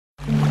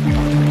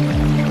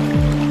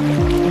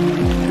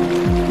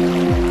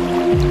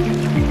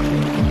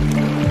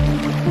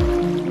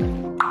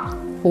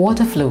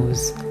Water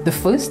Flows, the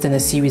first in a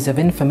series of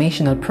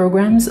informational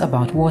programs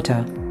about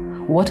water.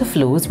 Water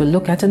Flows will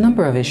look at a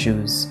number of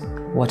issues: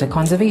 water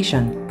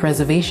conservation,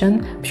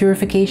 preservation,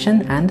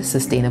 purification, and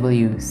sustainable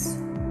use.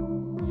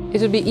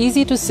 It would be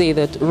easy to say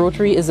that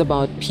Rotary is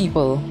about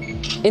people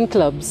in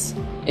clubs,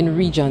 in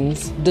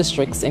regions,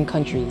 districts, and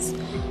countries.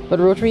 But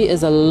Rotary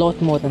is a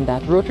lot more than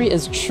that. Rotary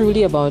is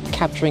truly about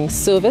capturing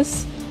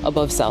service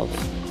above self.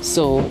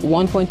 So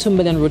 1.2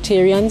 million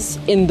Rotarians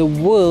in the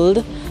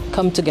world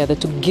come together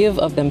to give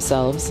of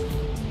themselves.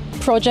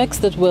 Projects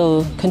that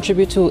will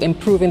contribute to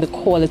improving the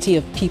quality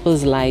of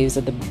people's lives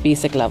at the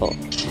basic level.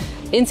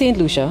 In St.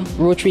 Lucia,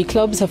 Rotary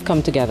clubs have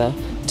come together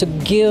to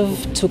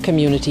give to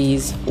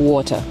communities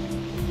water.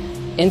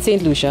 In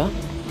St. Lucia,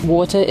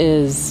 water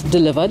is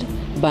delivered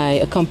by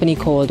a company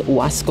called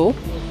Wasco,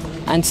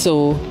 and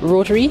so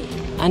Rotary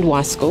and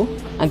Wasco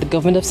and the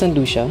government of St.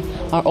 Lucia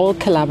are all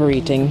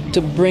collaborating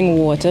to bring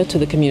water to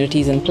the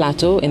communities in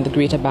Plateau in the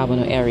greater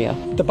Babonneau area.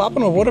 The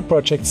Babonneau Water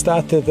Project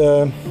started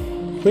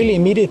really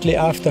immediately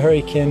after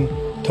Hurricane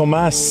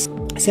Thomas.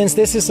 Since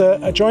this is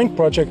a joint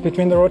project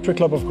between the Rotary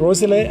Club of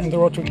Gros-Islet and the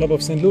Rotary Club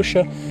of St.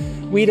 Lucia,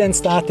 we then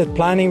started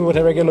planning with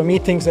regular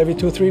meetings every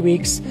 2-3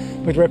 weeks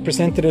with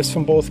representatives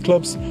from both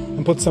clubs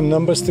and put some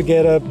numbers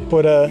together,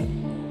 put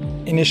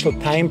initial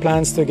time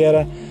plans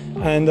together,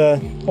 and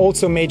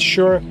also made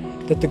sure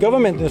that the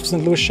government of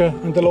St. Lucia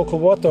and the local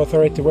water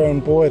authority were on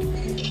board,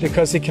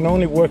 because it can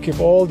only work if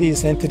all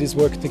these entities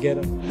work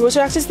together.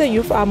 Rotaract is the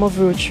youth arm of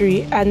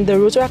Rotary, and the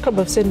Rotary Club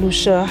of St.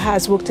 Lucia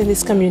has worked in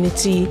this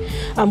community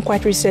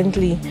quite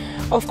recently.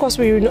 Of course,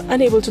 we were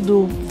unable to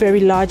do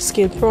very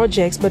large-scale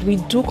projects, but we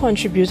do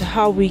contribute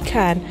how we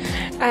can.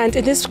 And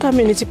in this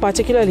community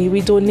particularly, we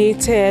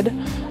donated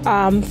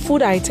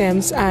food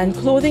items and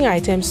clothing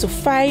items to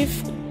 5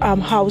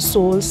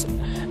 households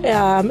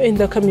in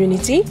the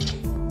community.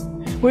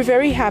 We're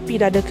very happy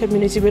that the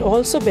community will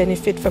also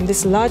benefit from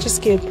this larger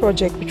scale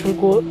project, which will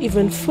go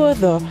even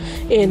further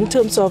in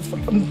terms of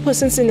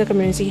persons in the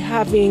community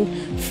having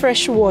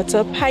fresh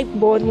water,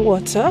 pipe-borne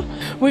water.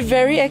 We're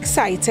very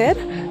excited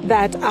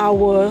that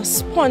our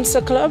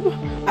sponsor club,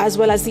 as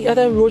well as the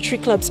other Rotary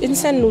clubs in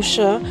St.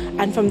 Lucia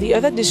and from the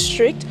other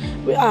district,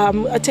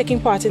 are taking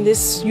part in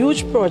this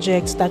huge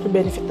project that will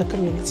benefit the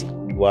community.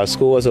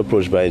 Wasco was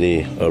approached by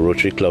the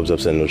Rotary clubs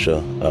of St. Lucia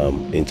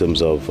in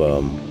terms of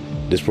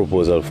this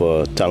proposal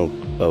for a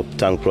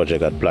tank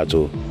project at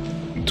Plateau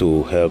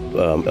to help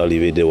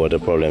alleviate the water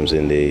problems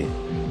in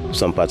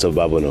some parts of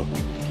Babonneau.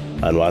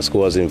 And Wasco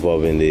was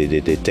involved in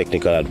the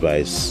technical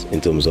advice in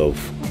terms of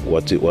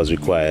what it was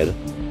required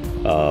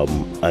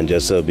and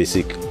just a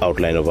basic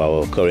outline of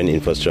our current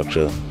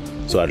infrastructure,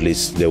 so at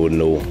least they would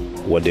know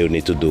what they would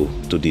need to do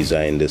to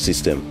design the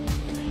system.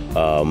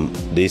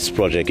 This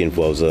project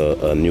involves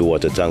a new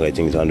water tank. I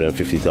think it's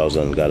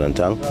 150,000 gallon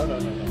tank,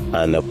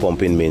 and a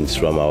pumping mains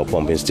from our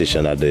pumping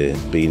station at the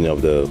beginning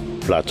of the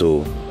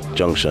Plateau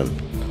junction,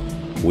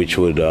 which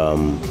would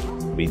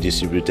be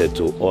distributed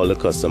to all the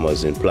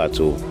customers in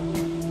Plateau,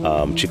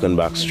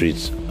 Chickenback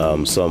Street,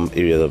 some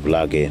areas of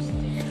Lage,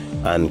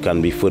 and can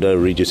be further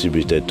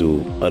redistributed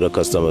to other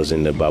customers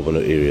in the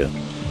Babonneau area.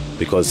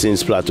 Because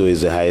since Plateau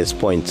is the highest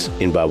point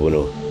in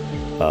Babonneau,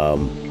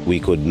 we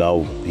could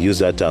now use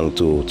that tank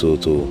to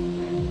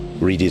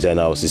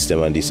redesign our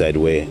system and decide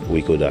where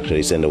we could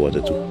actually send the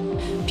water to.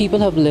 People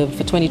have lived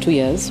for 22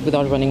 years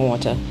without running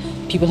water.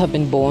 People have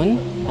been born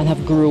and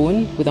have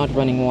grown without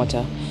running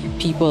water.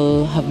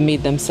 People have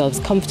made themselves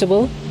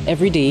comfortable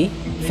every day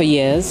for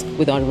years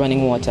without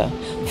running water.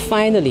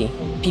 Finally,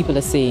 people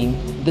are saying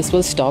this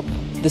will stop,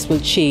 this will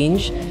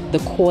change, the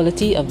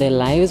quality of their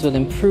lives will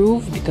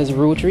improve because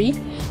Rotary,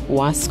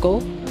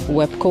 Wasco,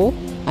 WEPCO,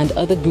 and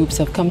other groups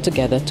have come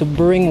together to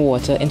bring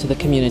water into the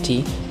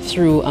community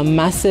through a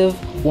massive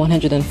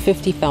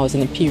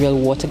 150,000 imperial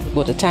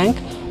water tank,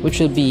 which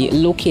will be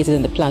located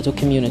in the Plateau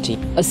community.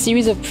 A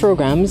series of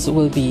programs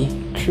will be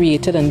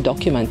created and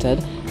documented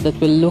that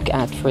will look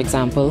at, for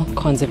example,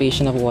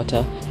 conservation of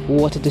water,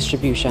 water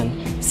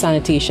distribution,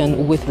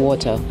 sanitation with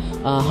water,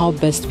 how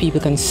best people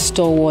can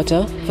store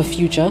water for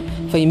future,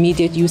 for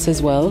immediate use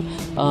as well,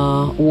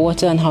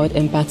 water and how it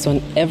impacts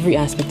on every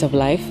aspect of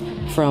life,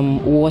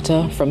 from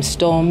water, from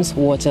storms,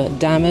 water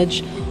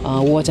damage,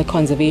 water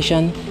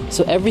conservation.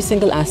 So every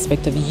single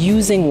aspect of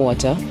using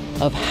water,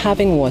 of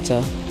having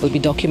water, will be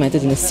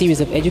documented in a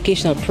series of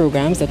educational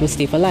programs that will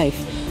stay for life.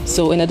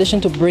 So in addition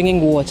to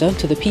bringing water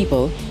to the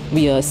people,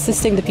 we are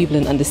assisting the people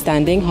in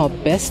understanding how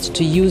best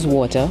to use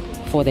water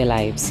for their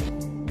lives.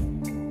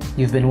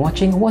 You've been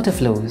watching Water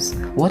Flows.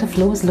 Water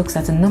Flows looks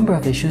at a number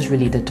of issues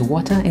related to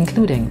water,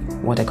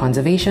 including water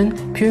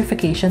conservation,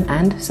 purification,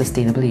 and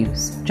sustainable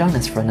use. Join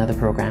us for another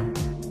program.